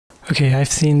Okay, I've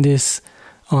seen this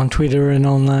on Twitter and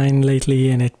online lately,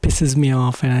 and it pisses me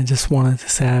off, and I just wanted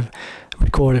to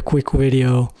record a quick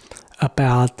video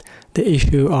about the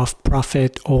issue of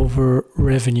profit over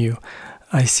revenue.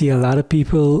 I see a lot of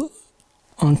people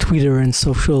on Twitter and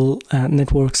social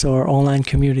networks or online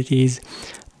communities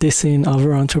dissing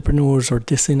other entrepreneurs or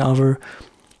dissing other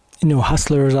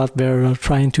hustlers out there that are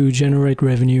trying to generate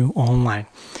revenue online.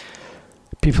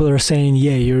 People are saying,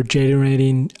 yeah, you're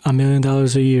generating $1 million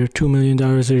a year, $2 million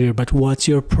a year, but what's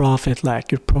your profit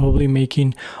like? You're probably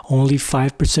making only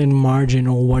 5% margin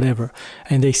or whatever.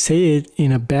 And they say it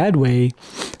in a bad way,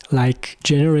 like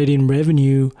generating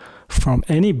revenue from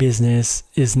any business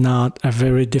is not a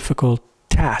very difficult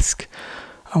task.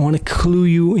 I want to clue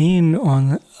you in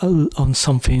on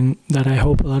something that I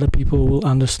hope a lot of people will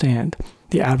understand.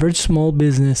 The average small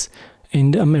business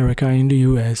in America, in the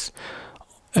US,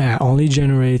 only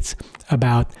generates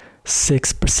about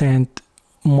 6%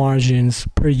 margins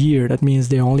per year. That means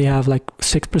they only have like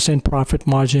 6% profit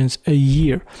margins a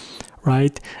year,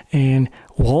 right? And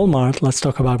Walmart, let's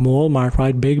talk about Walmart,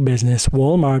 right? Big business.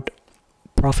 Walmart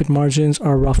profit margins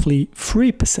are roughly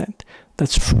 3%.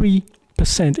 That's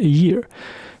 3% a year.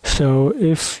 So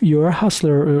if you're a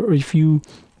hustler, or if you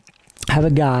have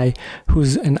a guy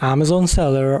who's an Amazon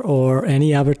seller or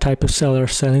any other type of seller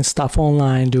selling stuff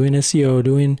online, doing SEO,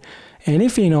 doing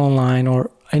anything online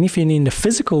or anything in the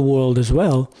physical world as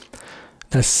well,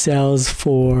 that sells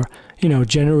for,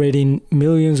 generating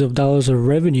millions of dollars of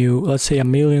revenue, let's say $1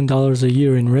 million a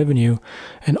year in revenue,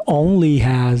 and only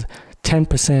has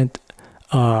 10%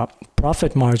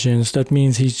 profit margins, that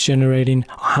means he's generating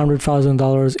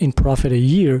 $100,000 in profit a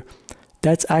year.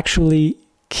 That's actually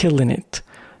killing it.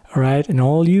 All right, and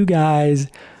all you guys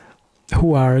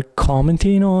who are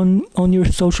commenting on your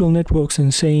social networks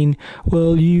and saying,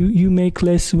 well, you make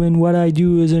less than what I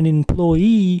do as an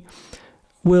employee,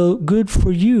 well, good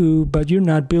for you, but you're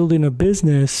not building a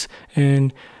business,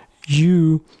 and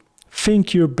you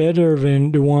think you're better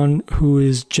than the one who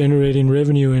is generating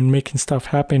revenue and making stuff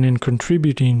happen and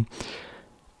contributing.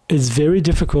 It's very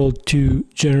difficult to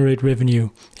generate revenue.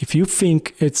 If you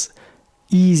think it's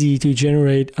easy to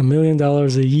generate $1 million a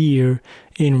year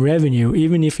in revenue,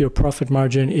 even if your profit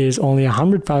margin is only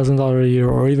 $100,000 a year,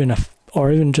 or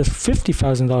even just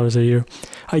 $50,000 a year,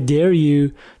 I dare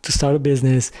you to start a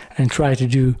business and try to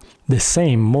do the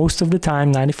same. Most of the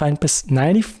time,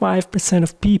 95%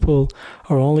 of people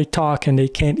are only talk, and they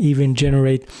can't even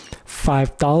generate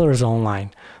 $5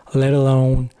 online, let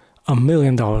alone $1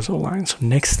 million online. So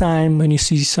next time when you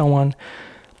see someone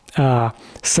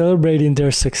celebrating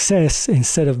their success,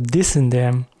 instead of dissing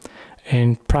them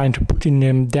and trying to putting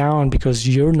them down because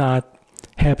you're not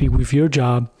happy with your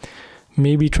job,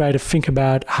 maybe try to think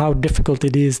about how difficult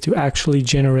it is to actually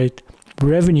generate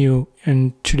revenue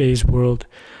in today's world,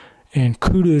 and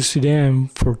kudos to them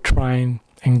for trying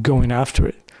and going after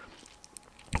it.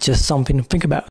 Just something to think about.